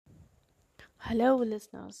Hello,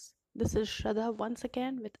 listeners. This is Shraddha once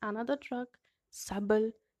again with another drug,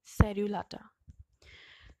 Sabal cerulata.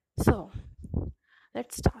 So,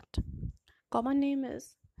 let's start. Common name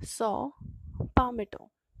is saw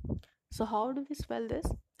palmetto. So, how do we spell this?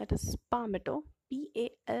 That is palmetto,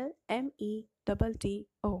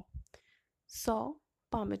 Palmetto. Saw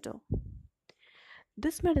palmetto.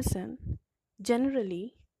 This medicine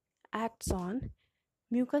generally acts on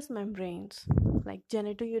mucous membranes like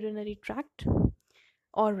genitourinary tract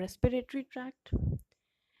or respiratory tract.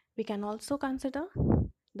 We can also consider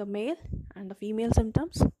the male and the female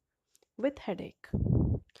symptoms with headache.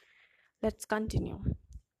 Let's continue.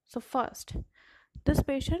 So, first, this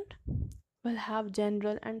patient will have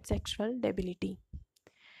general and sexual debility.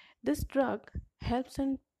 This drug helps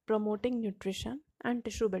in promoting nutrition and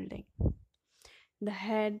tissue building. The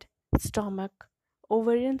head, stomach,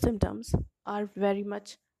 ovarian symptoms are very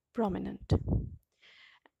much prominent.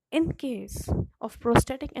 In case of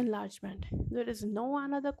prostatic enlargement, there is no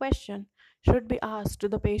another question should be asked to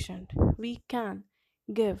the patient. We can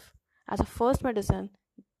give as a first medicine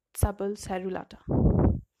Sabal cerulata.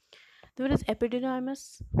 There is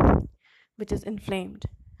epididymis, which is inflamed,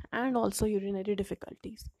 and also urinary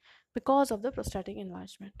difficulties because of the prostatic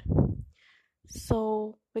enlargement.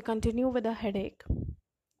 So we continue with the headache.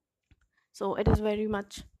 So it is very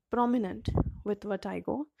much prominent with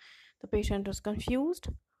vertigo. The patient is confused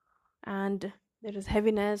and there is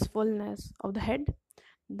heaviness, fullness of the head.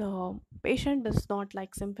 The patient does not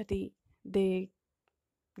like sympathy. They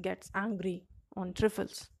gets angry on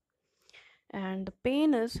trifles. And the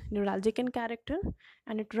pain is neuralgic in character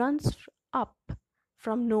and it runs up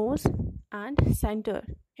from nose and center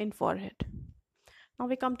in forehead. Now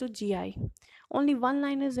we come to GI. Only one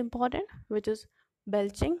line is important, which is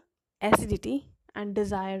belching, acidity, and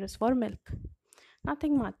desire is for milk.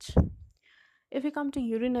 Nothing much. If we come to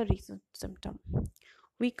urinary symptom,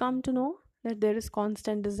 we come to know that there is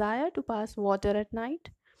constant desire to pass water at night.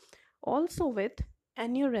 Also with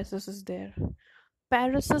enuresis is there.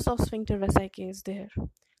 Paresis of sphincter vesicae is there.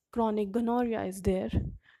 Chronic gonorrhea is there.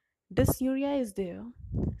 Dysuria is there.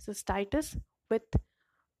 Cystitis with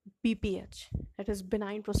BPH, that is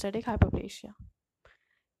benign prostatic hyperplasia.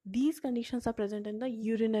 These conditions are present in the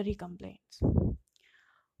urinary complaints.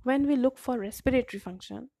 When we look for respiratory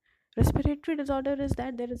function, respiratory disorder is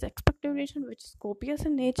that there is expectoration which is copious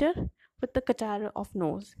in nature with the catarrh of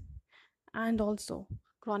nose and also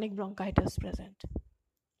chronic bronchitis present.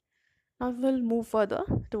 Now we'll move further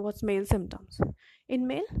towards male symptoms. In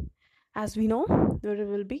male, as we know, there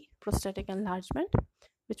will be prostatic enlargement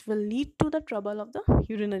which will lead to the trouble of the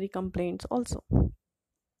urinary complaints also.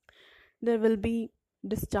 There will be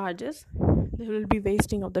discharges, there will be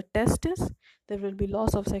wasting of the testes, there will be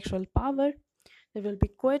loss of sexual power, there will be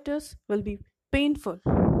coitus, will be painful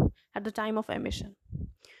at the time of emission.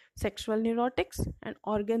 Sexual neurotics and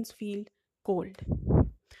organs feel cold.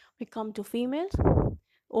 We come to females,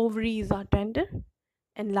 ovaries are tender,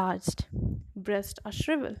 enlarged, breasts are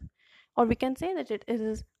shriveled, or we can say that it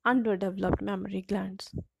is underdeveloped mammary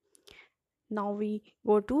glands. Now we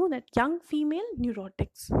go to that young female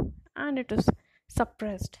neurotics and it is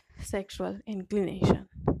suppressed sexual inclination.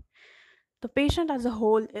 The patient as a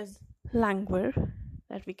whole is languor,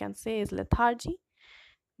 that we can say is lethargy.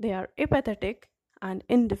 They are apathetic and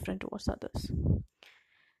indifferent towards others.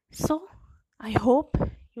 So I hope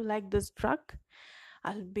you like this drug.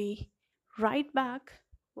 I'll be right back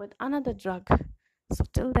with another drug. So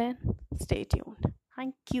till then, stay tuned.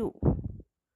 Thank you.